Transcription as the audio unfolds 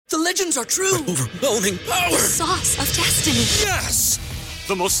The legends are true. Overwhelming power! Sauce of destiny. Yes!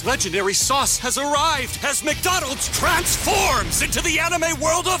 The most legendary sauce has arrived as McDonald's transforms into the anime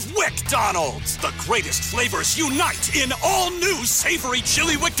world of WickDonald's. The greatest flavors unite in all new savory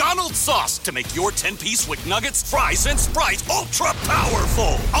chili McDonald's sauce to make your 10-piece Wick Nuggets, fries, and Sprite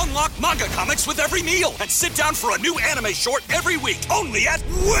ultra-powerful. Unlock manga comics with every meal and sit down for a new anime short every week only at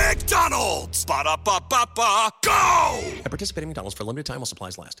WickDonald's. Ba-da-ba-ba-ba, go! At participating McDonald's for a limited time while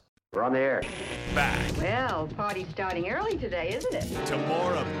supplies last. We're on the air. Back Well, party's starting early today, isn't it? to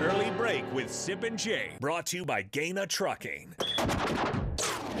more of Early Break with Sip and Jay, brought to you by Gaina Trucking. On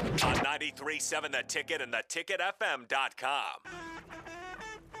 93.7 The Ticket and theticketfm.com.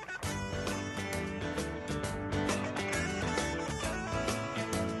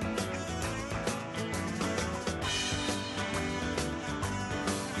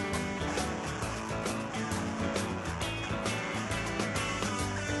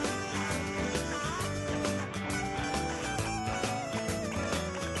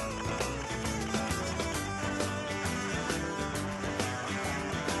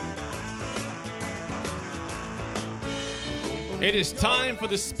 It is time for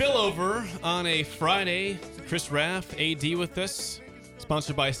the Spillover on a Friday. Chris Raff, AD with us.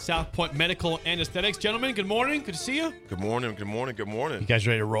 Sponsored by SouthPointe Medical and Aesthetics. Gentlemen, good morning. Good to see you. Good morning, good morning, good morning. You guys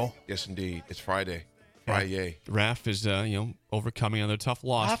ready to roll? Yes, indeed. It's Friday. Friday. Raff is, overcoming another tough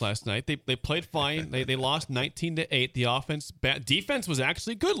loss last night. They played fine. They lost 19-8. The offense, defense was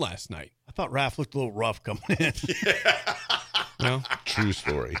actually good last night. I thought Raff looked a little rough coming in. Well, True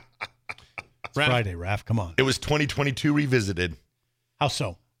story. It's Friday, Raff. Come on. It was 2022 revisited. How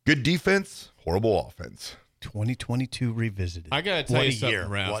so? Good defense, horrible offense. 2022 revisited. I got to tell you something, year.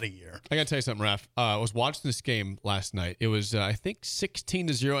 Raff. What a year. I got to tell you something, Raff. I was watching this game last night. It was, I think,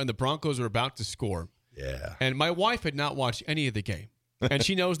 16-0, and the Broncos were about to score. Yeah. And my wife had not watched any of the game. And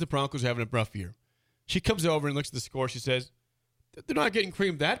she knows the Broncos are having a rough year. She comes over and looks at the score. She says, they're not getting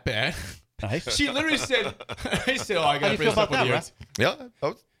creamed that bad. Nice. She literally said, I said, I got to bring this up with you. Yeah,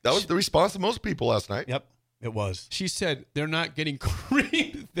 that was the response of most people last night. Yep, it was. She said, they're not getting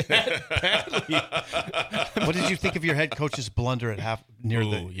creamed that badly. What did you think of your head coach's blunder at near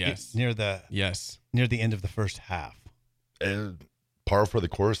the end of the first half? And par for the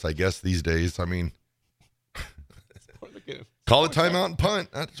course, I guess, these days. I mean, call it timeout and punt.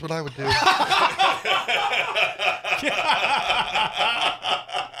 That's what I would do.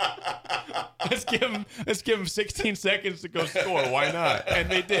 Let's give him 16 seconds to go score. Why not? And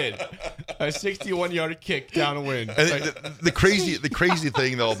they did. A 61-yard kick down a win. And the crazy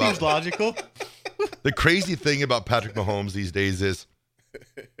thing though about Seems logical. The crazy thing about Patrick Mahomes these days is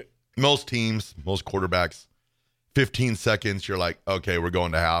most teams, most quarterbacks, 15 seconds, you're like, okay, we're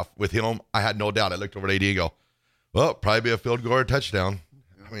going to half. With him, I had no doubt. I looked over at AD and go, well, probably be a field goal or a touchdown.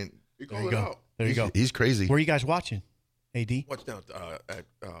 I mean, There you go. There you go. He's crazy. Where are you guys watching? AD? Watch down at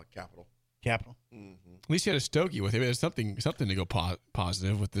Capitol. Capitol. Mm-hmm. At least he had a stogie with him. There's something to go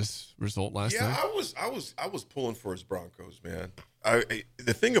positive with this result last night. I was pulling for his Broncos, man.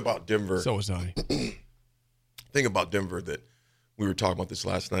 The thing about Denver. So was I. Thing about Denver that we were talking about this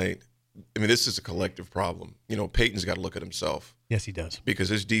last night. I mean, this is a collective problem. You know, Peyton's got to look at himself. Yes, he does. Because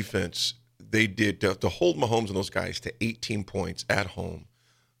his defense, they did to hold Mahomes and those guys to 18 points at home.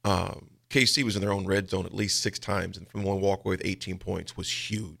 KC was in their own red zone at least 6 times, and from one walk away with 18 points was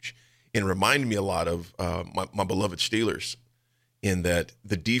huge. And it reminded me a lot of my beloved Steelers in that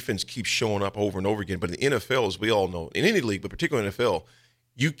the defense keeps showing up over and over again. But in the NFL, as we all know, in any league, but particularly in NFL,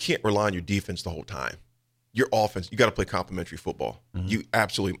 you can't rely on your defense the whole time. Your offense, you got to play complementary football. Mm-hmm. You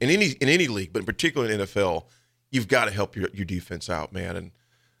absolutely in any league, but in particular in NFL, you've got to help your defense out, man. And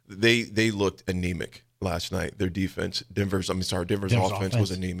they looked anemic last night. Their defense, Denver's offense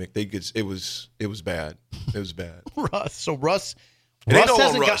was anemic. It was bad. It was bad. Russ. It ain't all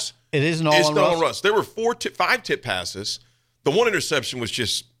on Russ. It isn't all on Russ. There were 5 tip passes. The one interception was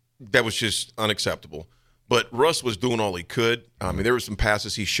just unacceptable. But Russ was doing all he could. I mean, there were some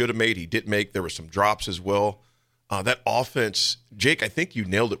passes he should have made. He didn't make. There were some drops as well. That offense, Jake, I think you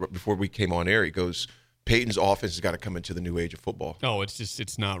nailed it right before we came on air. He goes, Peyton's offense has got to come into the new age of football. No,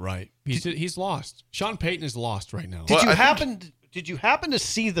 it's not right. He's lost. Sean Payton is lost right now. Did you happen to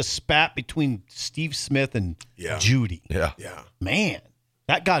see the spat between Steve Smith and Judy? Yeah. Man,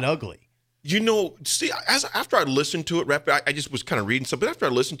 that got ugly. You know, see, after I listened to it, I just was kind of reading something. After I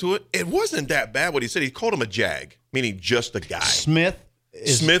listened to it, it wasn't that bad what he said. He called him a jag, meaning just a guy.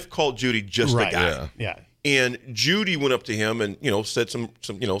 Smith called Judy just a guy. Yeah. And Judy went up to him and, said some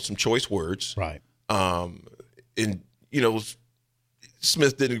choice words. Right. And,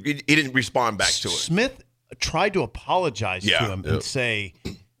 Smith didn't respond back to it. Smith tried to apologize to him and say,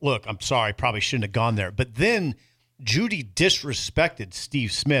 look, I'm sorry, probably shouldn't have gone there. But then Judy disrespected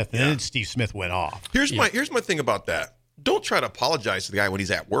Steve Smith, and then Steve Smith went off. Here's my thing about that. Don't try to apologize to the guy when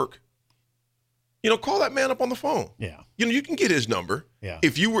he's at work. Call that man up on the phone. Yeah. You can get his number. Yeah.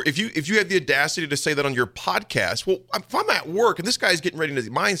 If you had the audacity to say that on your podcast, well, if I'm at work and this guy's getting ready into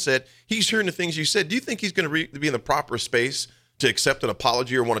the mindset, he's hearing the things you said. Do you think he's going to be in the proper space to accept an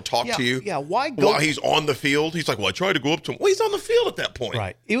apology or want to talk to you? Yeah. Why go while he's on the field? He's like, well, I tried to go up to him. Well, he's on the field at that point.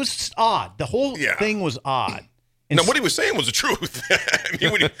 Right. It was odd. The whole thing was odd. And now, what he was saying was the truth. I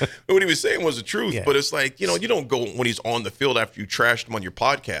mean, what he was saying was the truth. Yeah. But it's like, you don't go when he's on the field after you trashed him on your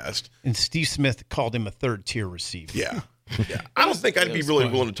podcast. And Steve Smith called him a third-tier receiver. Yeah. I don't think I'd be really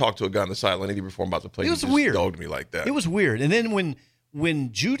willing to talk to a guy on the sideline even before I'm about to play. It was He just weird. dogged me like that. It was weird. And then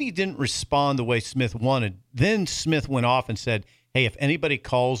when Judy didn't respond the way Smith wanted, then Smith went off and said, hey, if anybody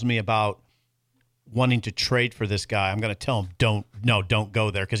calls me about wanting to trade for this guy, I'm going to tell him don't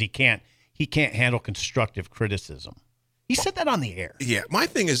go there because he can't handle constructive criticism. He said that on the air. Yeah, my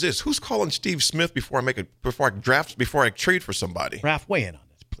thing is this: who's calling Steve Smith before I trade for somebody? Raff, weigh in on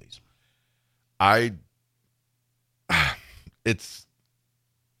this, please.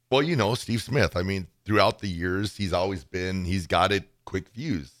 Steve Smith. I mean, throughout the years, he's got it quick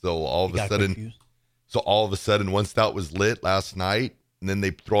fuse. So all of a sudden, once that was lit last night, and then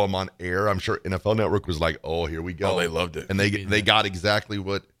they throw him on air, I'm sure NFL Network was like, "Oh, here we go." Oh, they loved it, and they got exactly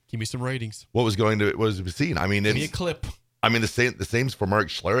what. Give me some ratings. What was seen? I mean, Give me a clip. I mean, the same's for Mark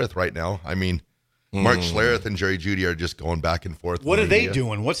Schlereth right now. I mean, Mark Schlereth and Jerry Jeudy are just going back and forth. What are they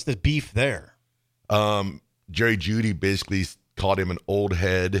doing? What's the beef there? Jerry Jeudy basically called him an old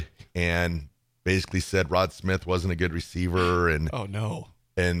head and basically said Rod Smith wasn't a good receiver. And oh no!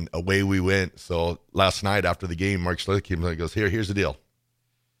 And away we went. So last night after the game, Mark Schlereth came and goes, "Here's the deal.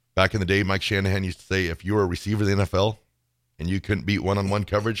 Back in the day, Mike Shanahan used to say, if you were a receiver in the NFL and you couldn't beat one-on-one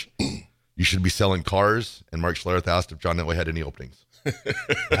coverage, you should be selling cars." And Mark Schlereth asked if John Elway had any openings.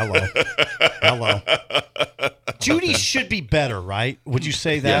 Hello. Judy should be better, right? Would you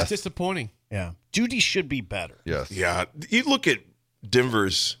say that? That's disappointing. Yeah. Judy should be better. Yes. Yeah. You look at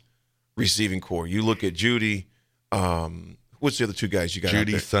Denver's receiving core. You look at Judy. What's the other two guys you got?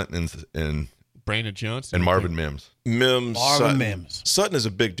 Judy out there? Sutton and Brandon Johnson and Marvin Mims. Mims. Sutton is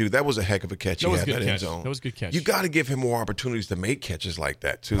a big dude. That was a heck of a catch. That was a he had good that end catch. zone. That was a good catch. You got to give him more opportunities to make catches like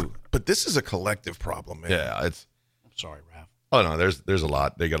that too. But this is a collective problem, man. Yeah, I'm sorry, Raff. Oh no, there's a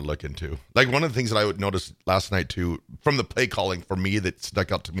lot they got to look into. Like one of the things that I would notice last night too, from the play calling for me that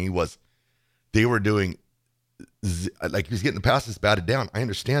stuck out to me was they were doing like he was getting the passes batted down. I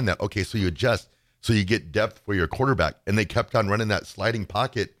understand that. Okay, so you adjust, so you get depth for your quarterback, and they kept on running that sliding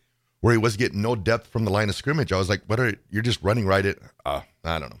pocket where he was getting no depth from the line of scrimmage. I was like, you're just running right at? I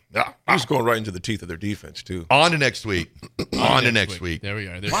don't know. He was going right into the teeth of their defense too. On to next week. On to next week. There we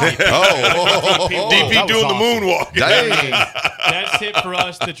are. DP that doing was the moonwalk. That's it for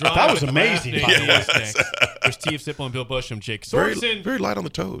us. The drive. That was with the amazing, Raff by the Nation way. is next. For Steve Sipple and Bill Bush, I'm Jake Very, Sorensen. very light on the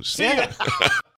toes. See ya.